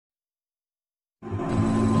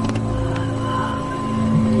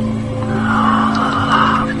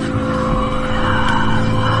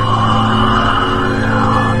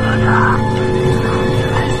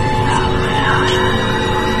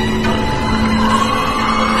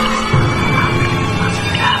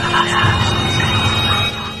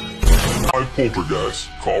poltergeist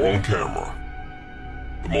caught on camera.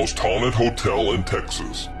 The most haunted hotel in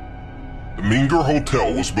Texas. The Menger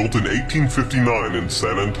Hotel was built in 1859 in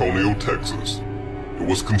San Antonio, Texas. It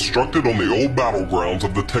was constructed on the old battlegrounds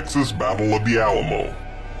of the Texas Battle of the Alamo.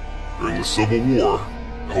 During the Civil War,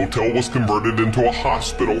 the hotel was converted into a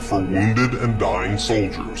hospital for wounded and dying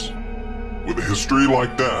soldiers. With a history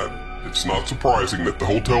like that, it's not surprising that the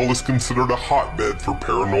hotel is considered a hotbed for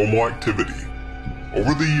paranormal activity.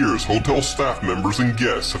 Over the years, hotel staff members and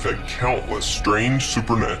guests have had countless strange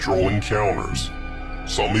supernatural encounters.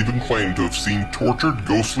 Some even claim to have seen tortured,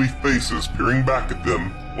 ghostly faces peering back at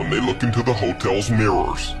them when they look into the hotel's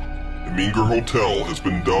mirrors. The Menger Hotel has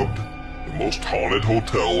been dubbed the most haunted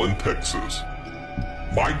hotel in Texas.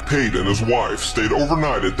 Mike Pate and his wife stayed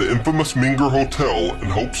overnight at the infamous Menger Hotel in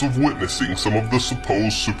hopes of witnessing some of the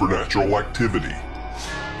supposed supernatural activity.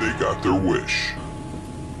 They got their wish.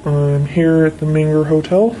 I'm here at the Menger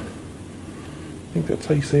Hotel. I think that's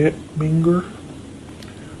how you say it, Menger.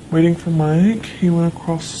 Waiting for Mike. He went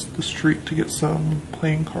across the street to get some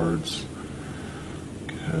playing cards.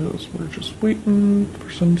 Because we're just waiting for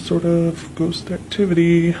some sort of ghost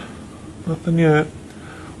activity. Nothing yet.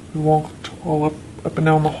 We walked all up and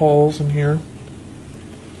down the halls in here.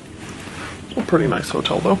 It's a pretty nice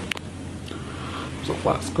hotel though. There's a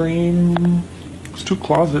flat screen. There's two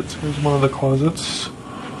closets. Here's one of the closets.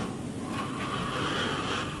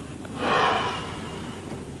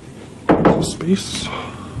 There's a space.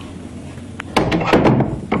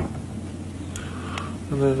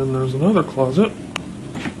 And then there's another closet.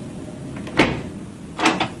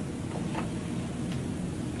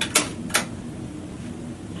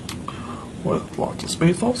 With lots of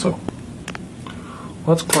space also.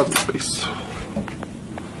 Lots of closet space.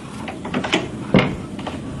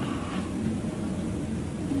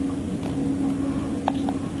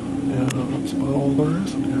 Yeah, that's about all there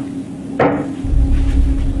is in here.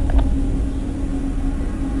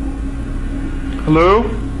 Hello?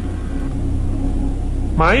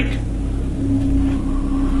 Mike?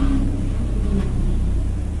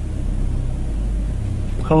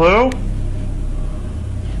 Hello?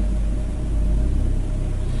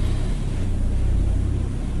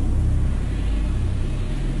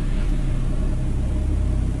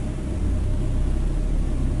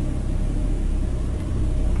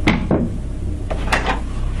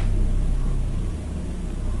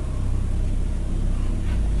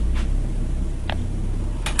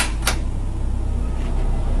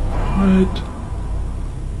 What?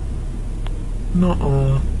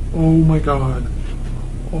 Nuh-uh. Oh my god.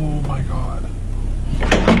 Oh my god.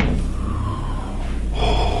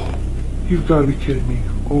 Oh, you've got to be kidding me.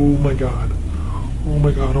 Oh my god. Oh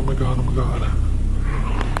my god, oh my god, oh my god.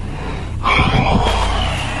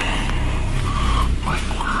 Mike,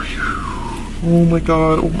 where are you? Oh my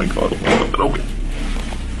god, oh my god, oh my god. Okay.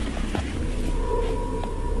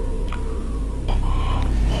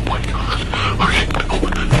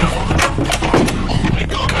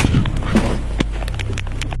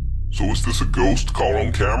 So is this a ghost caught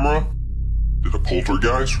on camera? Did a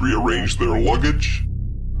poltergeist rearrange their luggage?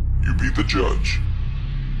 You be the judge.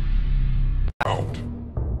 Out.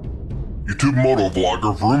 YouTube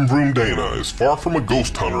motovlogger Vroom Vroom Dana is far from a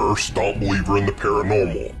ghost hunter or staunch believer in the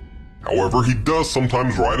paranormal. However, he does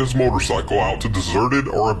sometimes ride his motorcycle out to deserted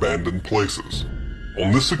or abandoned places.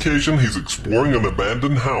 On this occasion, he's exploring an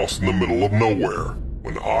abandoned house in the middle of nowhere,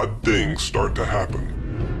 when odd things start to happen.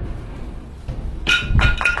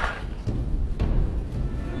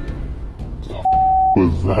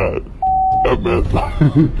 Was that? That man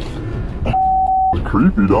was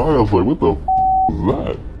creepy, dog. I was like, what the was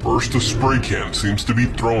that? First, a spray can seems to be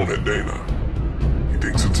thrown at Dana. He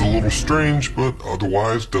thinks it's a little strange, but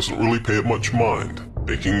otherwise doesn't really pay it much mind,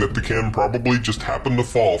 thinking that the can probably just happened to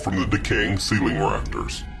fall from the decaying ceiling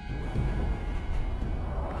rafters.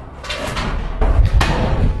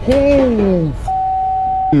 Oh,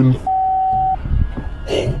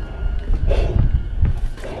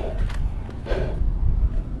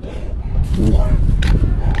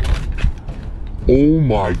 oh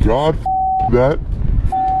my god,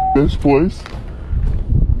 this place.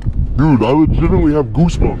 Dude, I legitimately have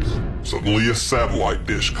goosebumps. Suddenly a satellite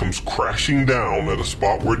dish comes crashing down at a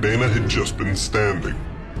spot where Dana had just been standing.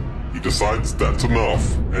 He decides that's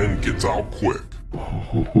enough and gets out quick.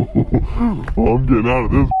 I'm getting out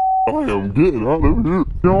of this. I am getting out of here.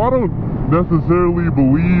 You know, I don't necessarily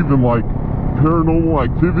believe in like paranormal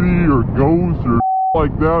activity or ghosts or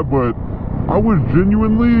like that, but I was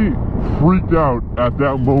genuinely freaked out at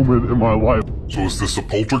that moment in my life. So is this a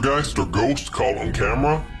poltergeist or ghost caught on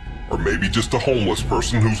camera? Or maybe just a homeless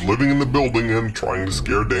person who's living in the building and trying to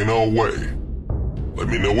scare Dana away? Let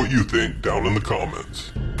me know what you think down in the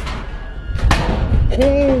comments.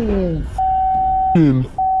 Oh,